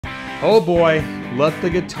Oh boy, let the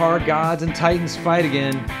guitar gods and titans fight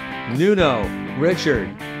again. Nuno,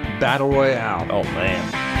 Richard, Battle Royale. Oh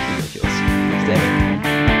man, ridiculous.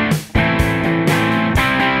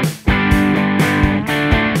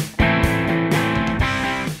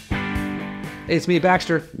 Hey, it's me,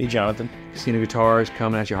 Baxter. Me, Jonathan. Casino Guitars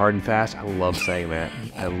coming at you hard and fast. I love saying that.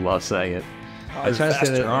 I love saying it. I try to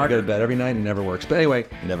say that I go to bed every night and it never works. But anyway,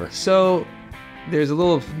 Never. So there's a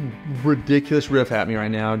little ridiculous riff happening right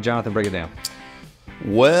now. Jonathan, break it down.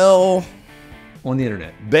 Well, On the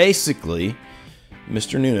internet. basically,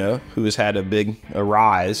 Mr. Nuno, who has had a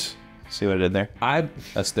rise. See what I did there?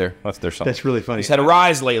 That's their song. That's really funny. He's had a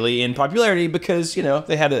rise lately in popularity because, you know,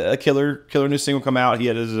 they had a killer new single come out. He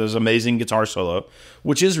had his amazing guitar solo,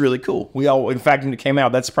 which is really cool. We all, in fact, when it came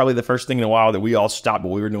out, that's probably the first thing in a while that we all stopped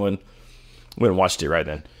what we were doing. We hadn't watched it right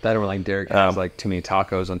then. That or like Derek has like too many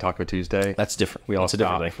tacos on Taco Tuesday. That's different. We all That's a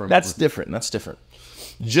different stopped thing. from- That's different. That's different.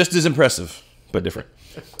 Just as impressive, but different.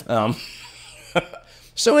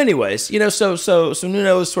 So anyways, you know, so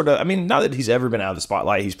Nuno is sort of, I mean, not that he's ever been out of the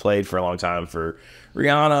spotlight. He's played for a long time for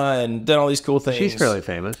Rihanna and done all these cool things. She's fairly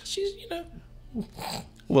famous. She's, you know, a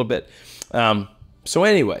little bit. So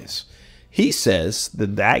anyways, he says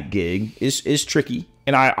that gig is tricky.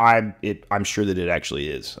 And I'm sure that it actually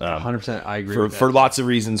is. 100%, I agree with that. For lots of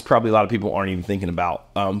reasons, probably a lot of people aren't even thinking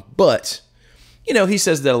about. But, you know, he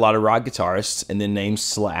says that a lot of rock guitarists, and then named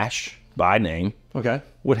Slash by name, Okay.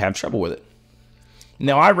 would have trouble with it.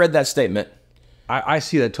 Now, I read that statement. I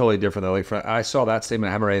see that totally different though. Like I saw that statement.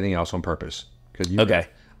 I haven't read anything else on purpose. Okay.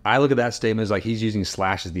 I look at that statement as like he's using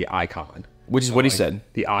Slash as the icon. Which is what he said.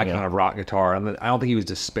 The icon of rock guitar. And I don't think he was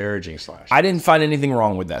disparaging Slash. I didn't find anything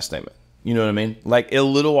wrong with that statement. You know what I mean? Like, a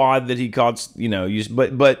little odd that he called, you know,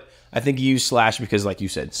 but I think he used Slash because, like you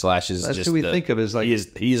said, Slash is That's just who we think of as like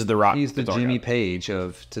he is the rock. he's the guitar Jimmy guy. Page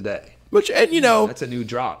of today. Which, and you know, That's a new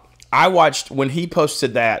drop. I watched when he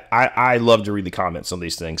posted that. I love to read the comments on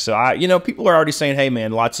these things. So you know, people are already saying, "Hey,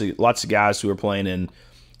 man, lots of guys who are playing in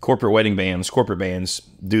corporate wedding bands, corporate bands,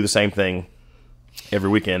 do the same thing every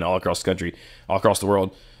weekend all across the country, all across the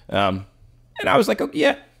world." And I was like, "Oh,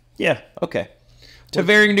 yeah, okay." To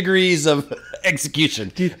varying degrees of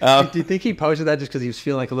execution. Do you think he posted that just because he was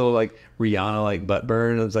feeling like a little like Rihanna like butt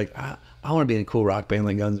burn? It was like I want to be in a cool rock band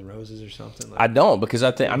like Guns N' Roses or something. Like, I don't because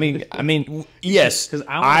I think I mean yes, because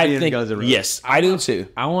I want to be in think Guns N' Roses. yes, I do too.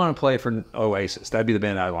 I want to play for Oasis. That'd be the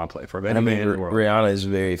band I want to play for. I mean, Rihanna is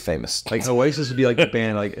very famous. Like Oasis would be like the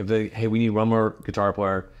band. Like if they, hey, we need one more guitar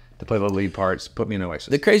player to play the lead parts. Put me in Oasis.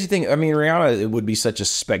 The crazy thing, I mean, Rihanna, it would be such a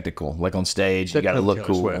spectacle. Like on stage, you got to look Taylor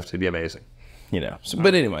cool. Swift. It'd be amazing. You know. So,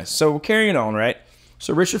 but anyway, so carrying on, right?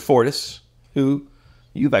 So Richard Fortus, who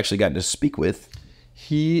you've actually gotten to speak with.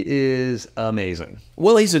 He is amazing.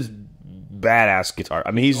 Well, he's a badass guitar.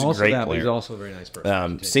 I mean, he's a great player. He's also a very nice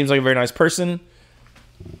person. Seems like a very nice person.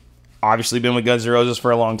 Obviously been with Guns N' Roses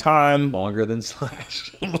for a long time. Longer than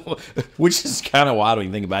Slash. Which is kind of wild when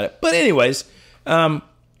you think about it. But anyways, now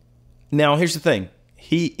here's the thing.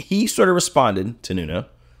 He sort of responded to Nuno.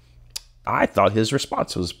 I thought his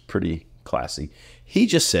response was pretty classy. He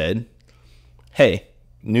just said, hey,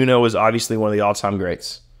 Nuno is obviously one of the all-time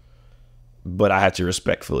greats, but I have to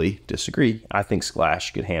respectfully disagree. I think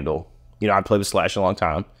Slash could handle, you know, I played with Slash a long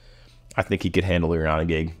time. I think he could handle the Rihanna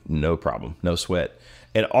gig, no problem, no sweat.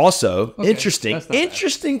 And also,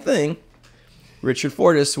 interesting thing, Richard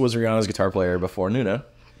Fortus was Rihanna's guitar player before Nuno.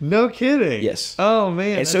 No kidding. Yes. Oh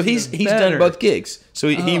man. And so he's done both gigs. So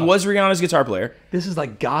he was Rihanna's guitar player. This is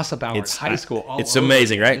like gossip hour in high school. It's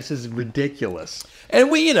amazing, right? This is ridiculous. And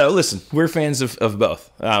we, you know, listen, we're fans of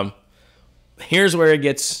both. Here's where it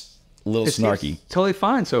gets a little snarky. It's totally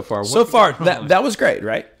fine so far. So far, that was great,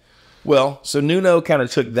 right? Well, so Nuno kind of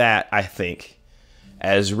took that, I think,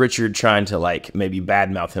 as Richard trying to like maybe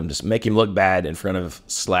badmouth him, just make him look bad in front of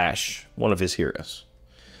Slash, one of his heroes.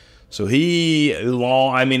 So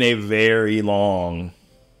a very long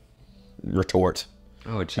retort.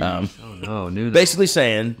 Oh, geez. Oh, no. Nuno. Basically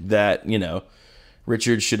saying that, you know,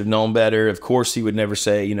 Richard should have known better. Of course, he would never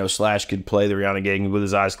say, you know, Slash could play the Rihanna gig with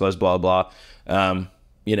his eyes closed, blah, blah.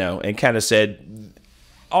 You know, and kind of said,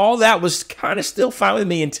 all that was kind of still fine with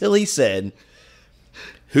me until he said,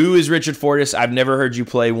 who is Richard Fortus? I've never heard you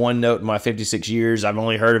play one note in my 56 years. I've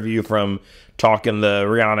only heard of you from talking the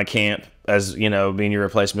Rihanna camp as, you know, being your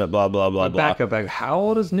replacement, blah, blah, blah, blah. Back up. How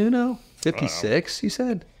old is Nuno? 56, you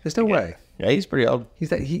said? There's no way. Yeah, he's pretty old. He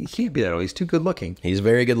can't be that old. He's too good looking. He's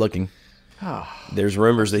very good looking. There's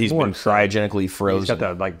rumors that he's been cryogenically frozen. He's got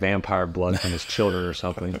that like vampire blood from his children or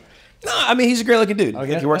something. No, I mean, he's a great looking dude. I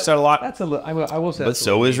think he works out a lot. I will say. But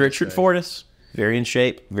so is Richard Fortus. Very in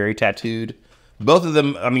shape, very tattooed, Both of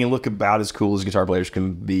them, I mean, look about as cool as guitar players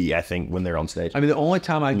can be, I think, when they're on stage. I mean, the only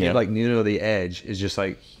time I give like Nuno the edge is just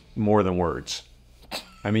like more than words.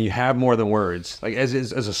 I mean, you have more than words. Like as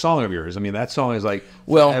a song of yours. I mean, that song is like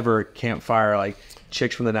forever campfire, like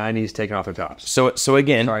chicks from the '90s taking off their tops. So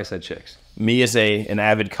again, sorry I said chicks. Me as an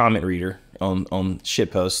avid comment reader on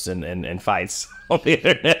shit posts and fights on the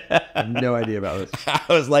internet. I have no idea about this. I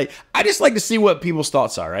was like, I just like to see what people's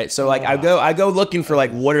thoughts are, right? So like I go looking for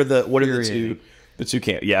like what are the two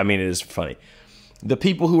camps. Yeah, I mean it is funny. The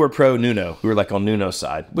people who are pro Nuno, who are like on Nuno's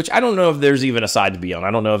side, which I don't know if there's even a side to be on.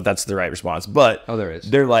 I don't know if that's the right response, but there is.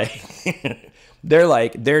 They're like,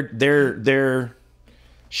 their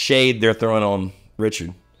shade they're throwing on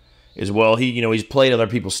Richard is, well, he's played other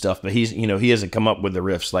people's stuff, but he hasn't come up with the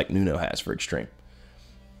riffs like Nuno has for Extreme.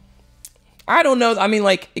 I don't know. I mean,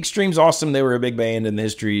 like Extreme's awesome. They were a big band in the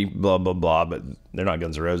history, blah blah blah, but they're not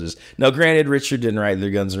Guns N' Roses. Now, granted, Richard didn't write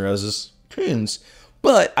their Guns N' Roses tunes.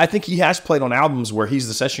 But I think he has played on albums where he's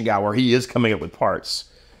the session guy, where he is coming up with parts.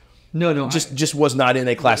 No, just was not in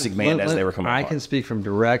a classic band as they were coming up. I can speak from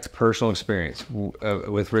direct personal experience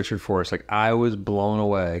with Richard Forrest. Like I was blown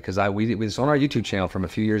away because we was on our YouTube channel from a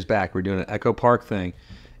few years back. We're doing an Echo Park thing,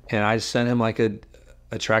 and I sent him like a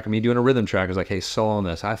track of me doing a rhythm track. I was like, hey, solo on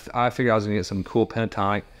this. I figured I was gonna get some cool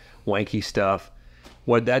pentatonic, wanky stuff.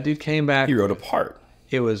 What that dude came back, he wrote a part.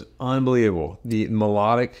 It was unbelievable. The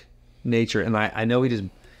melodic nature, and I know he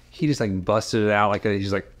just like busted it out like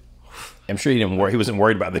he's like, I'm sure he wasn't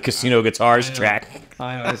worried about the Casino Guitars track.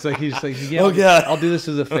 I know. It's like he's like, yeah, oh god, I'll do this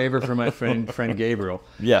as a favor for my friend Gabriel.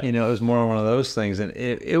 Yeah, it was more one of those things, and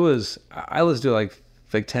it was, I listened to it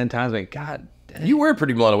like 10 times. Like, God dang. You were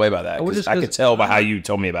pretty blown away by that. I could tell by how you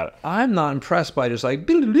told me about it. I'm not impressed by just like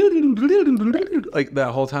that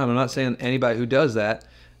whole time. I'm not saying anybody who does that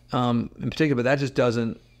in particular, but that just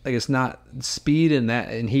doesn't. Like it's not speed in that,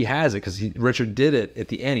 and he has it because Richard did it at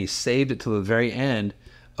the end. He saved it to the very end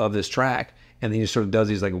of this track, and then he sort of does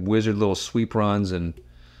these like wizard little sweep runs and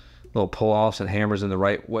little pull-offs and hammers in the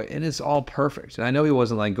right way, and it's all perfect. And I know he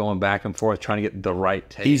wasn't like going back and forth trying to get the right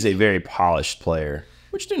take. He's a very polished player,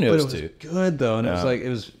 which Nuno is too. Good though, and it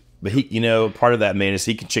was. But he, part of that man is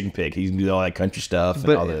he can chicken pick. He can do all that country stuff.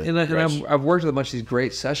 But and all the I've worked with a bunch of these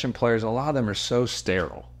great session players, and a lot of them are so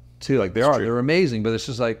sterile. Too, like they're amazing, but it's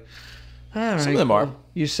just like, all right, some of them are.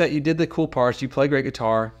 You did the cool parts, you play great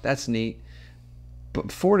guitar, that's neat.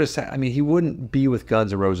 But Fortus, I mean, he wouldn't be with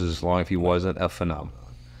Guns N' Roses as long if he wasn't a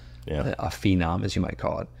phenomenon. Yeah, a phenom, as you might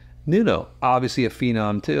call it. Nuno, obviously a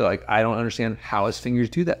phenom too. Like I don't understand how his fingers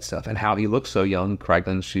do that stuff and how he looks so young.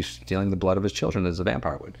 Craiglin, she's stealing the blood of his children as a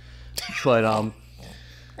vampire would. But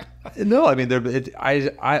no, I mean, when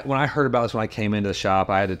I heard about this when I came into the shop,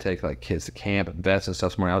 I had to take like kids to camp and vets and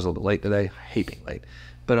stuff. Somewhere I was a little bit late today. I hate being late,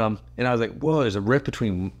 but and I was like, whoa, there's a rift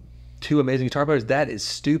between two amazing guitar players. That is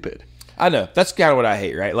stupid. I know, that's kind of what I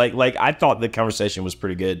hate, right? Like I thought the conversation was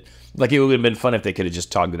pretty good. Like it would have been fun if they could have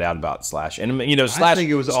just talked it out about Slash, and Slash. I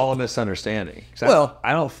think it was all a misunderstanding. Well,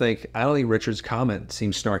 I don't think Richard's comment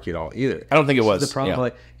seemed snarky at all either. I don't think it was the problem. Yeah.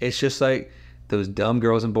 Like it's just like those dumb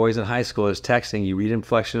girls and boys in high school is texting. You read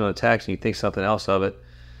inflection on a text and you think something else of it.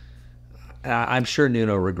 I'm sure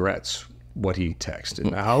Nuno regrets what he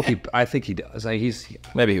texted. I think he does.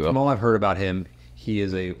 Maybe he will. From all I've heard about him, he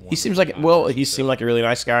seemed like a really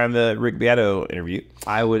nice guy in the Rick Beato interview.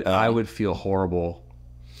 I would feel horrible.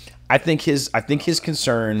 I think his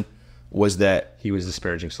concern was that he was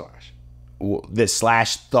disparaging Slash. That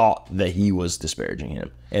Slash thought that he was disparaging him,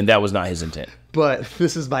 and that was not his intent. But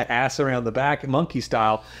this is my ass around the back, monkey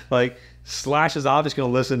style. Like Slash is obviously going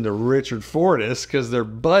to listen to Richard Fortus because they're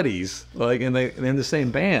buddies. Like, and they're in the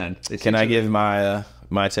same band. Can I give my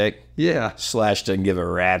take? Yeah. Slash doesn't give a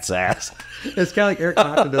rat's ass. It's kind of like Eric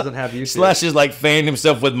Clapton doesn't have YouTube. Slash is like fanning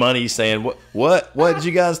himself with money, saying, "What did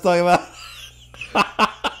you guys talk about?"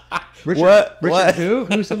 Richard who?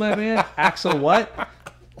 Who's in my band? Axel what?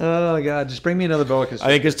 Oh God! Just bring me another vocalist. I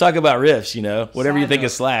mean, let's talk about riffs. Whatever you think of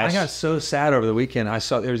Slash. I got so sad over the weekend. I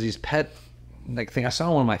saw there was these pet thing. I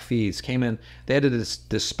saw one of my feeds came in. They had to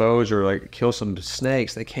dispose or like kill some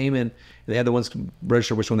snakes. They came in. And they had the ones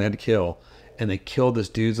register which one they had to kill, and they killed this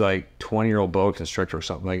dude's like 20-year-old boa constrictor or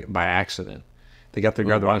something like by accident. They got the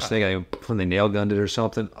wrong snake. When they nail gunned it or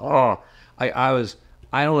something. Oh,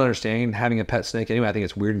 I don't understand having a pet snake anyway. I think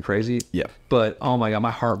it's weird and crazy. Yeah. But, oh my God,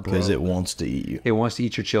 my heart broke. Because it wants to eat you. It wants to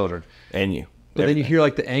eat your children. And you. But then you hear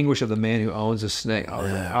like the anguish of the man who owns a snake. Oh,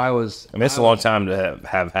 I mean, it's a long time to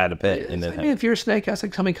have had a pet. And then if you're a snake, that's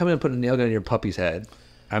like somebody coming in and putting a nail gun in your puppy's head.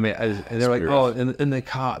 I mean, and they're like, oh, and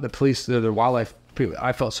the police, the wildlife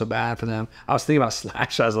I felt so bad for them. I was thinking about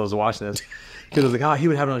Slash as I was watching this. Because I was like, oh, he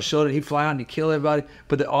would have it on his shoulder, he'd fly out and he'd kill everybody.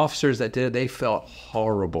 But the officers that did it, they felt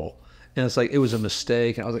horrible. And it's like, it was a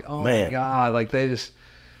mistake. And I was like, oh my God, like they just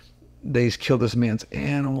killed this man's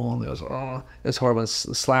animal. And it was horrible. And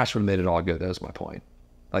Slash would have made it all good. That was my point.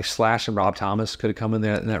 Like Slash and Rob Thomas could have come in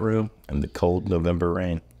there in that room. And the cold November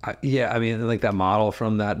rain. I mean, like that model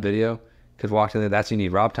from that video could walk in there. That's what you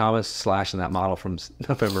need. Rob Thomas, Slash, and that model from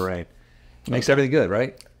November Rain. Makes everything good,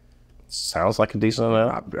 right? Sounds like a decent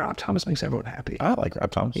amount. Rob Thomas makes everyone happy. I like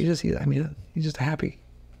Rob Thomas. He's just a happy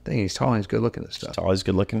thing. He's tall and he's good looking and stuff. He's always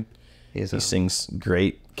good looking. He sings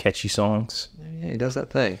great, catchy songs. Yeah, he does that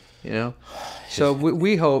thing, you know? So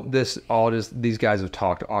we hope these guys have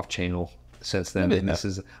talked off channel since then.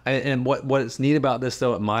 And what's neat about this,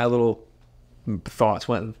 though, my little thoughts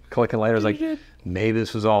went clicking later, is like, maybe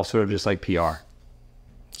this was all sort of just like PR.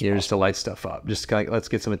 Just to light stuff up. Just kind of, let's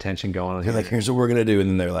get some attention going on. They're like, here's what we're gonna do, and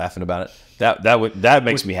then they're laughing about it. That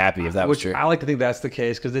makes me happy if that was true. I like to think that's the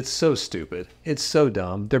case because it's so stupid. It's so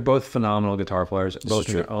dumb. They're both phenomenal guitar players, both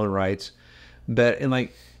in their own rights. But in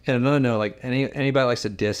another note, like anybody likes to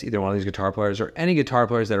diss either one of these guitar players or any guitar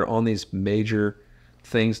players that are on these major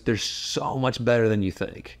things, they're so much better than you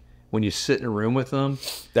think. When you sit in a room with them,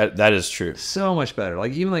 that is true. So much better.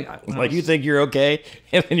 Like even like you think you're okay,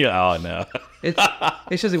 and then you're no.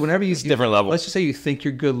 It's just like whenever it's different level. Let's just say you think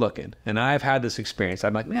you're good looking, and I've had this experience.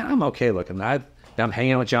 I'm like, man, I'm okay looking. I'm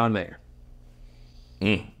hanging out with John Mayer.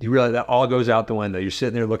 You realize that all goes out the window. You're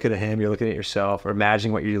sitting there looking at him, you're looking at yourself, or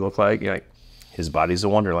imagining what you look like. You're like, his body's a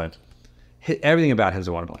wonderland. Everything about him's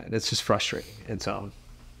a wonderland. It's just frustrating. It's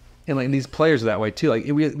and like these players are that way too. Like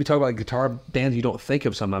we talk about like guitar bands you don't think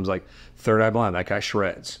of sometimes, like Third Eye Blind. That guy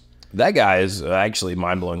shreds. That guy is actually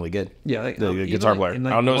mind-blowingly good. Yeah, like, the guitar player.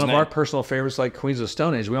 Like, I don't know his name. name. One of our personal favorites, like Queens of the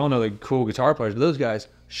Stone Age. We all know the cool guitar players, but those guys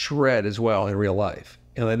shred as well in real life.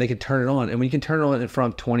 And then they can turn it on. And when you can turn it on in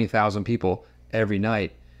front of 20,000 people every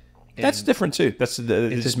night, that's different too.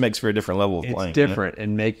 It just makes for a different level of playing. It's different,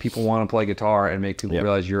 and make people want to play guitar and make people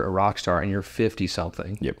realize you're a rock star and you're 50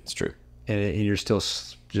 something. Yep, it's true. And you're still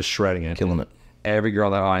just shredding it, killing it. Every girl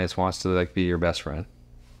in that audience wants to like be your best friend,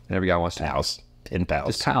 and every guy wants to pen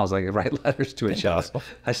pals, just pals, like write letters to each other.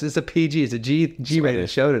 It's a PG, it's a G-rated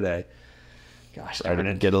show today. Gosh,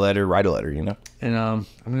 get a letter, write a letter, you know. And I'm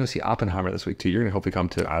gonna go see Oppenheimer this week too. You're gonna hopefully come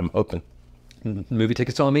too. I'm open. Movie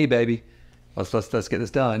tickets on me, baby. Let's get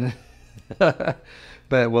this done. But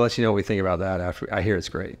we'll let you know what we think about that after. I hear it's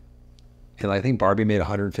great. And I think Barbie made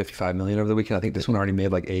 155 million over the weekend. I think this one already made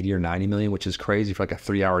like 80 or 90 million, which is crazy for like a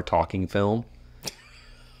 3-hour talking film.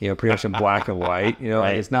 You know, pretty much in black and white. You know, right.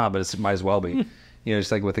 Like it's not, but it might as well be. You know,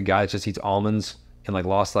 just like with a guy that just eats almonds and like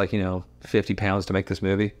lost like 50 pounds to make this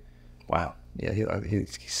movie. Wow. Yeah,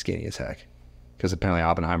 he's skinny as heck. Because apparently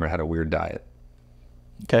Oppenheimer had a weird diet.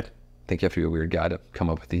 Okay. I think you have to be a weird guy to come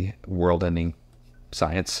up with the world-ending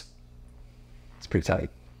science. It's pretty tight.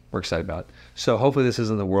 We're excited about it. So hopefully this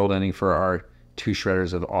isn't the world ending for our two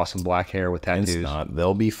shredders of awesome black hair with tattoos. It's not.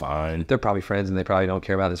 They'll be fine. They're probably friends and they probably don't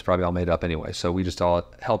care about it. It's probably all made up anyway. So we just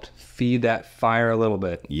all helped feed that fire a little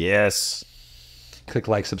bit. Yes. Click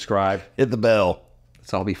like, subscribe. Hit the bell.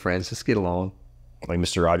 Let's all be friends. Just get along. Like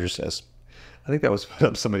Mr. Rogers says. I think that was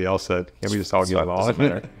what somebody else said. Can we just all get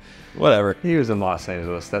along? Whatever. He was in Los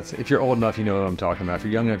Angeles. That's if you're old enough, you know what I'm talking about. If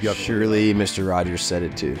you're young enough, you have to. Surely Mr. Rogers said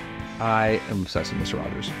it too. I am obsessed with Mr.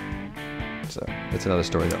 Rogers. So it's another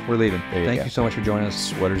story though. We're leaving. Thank you so much for joining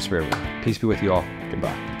us. Sweaters for everyone. Peace be with you all.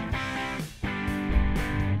 Goodbye.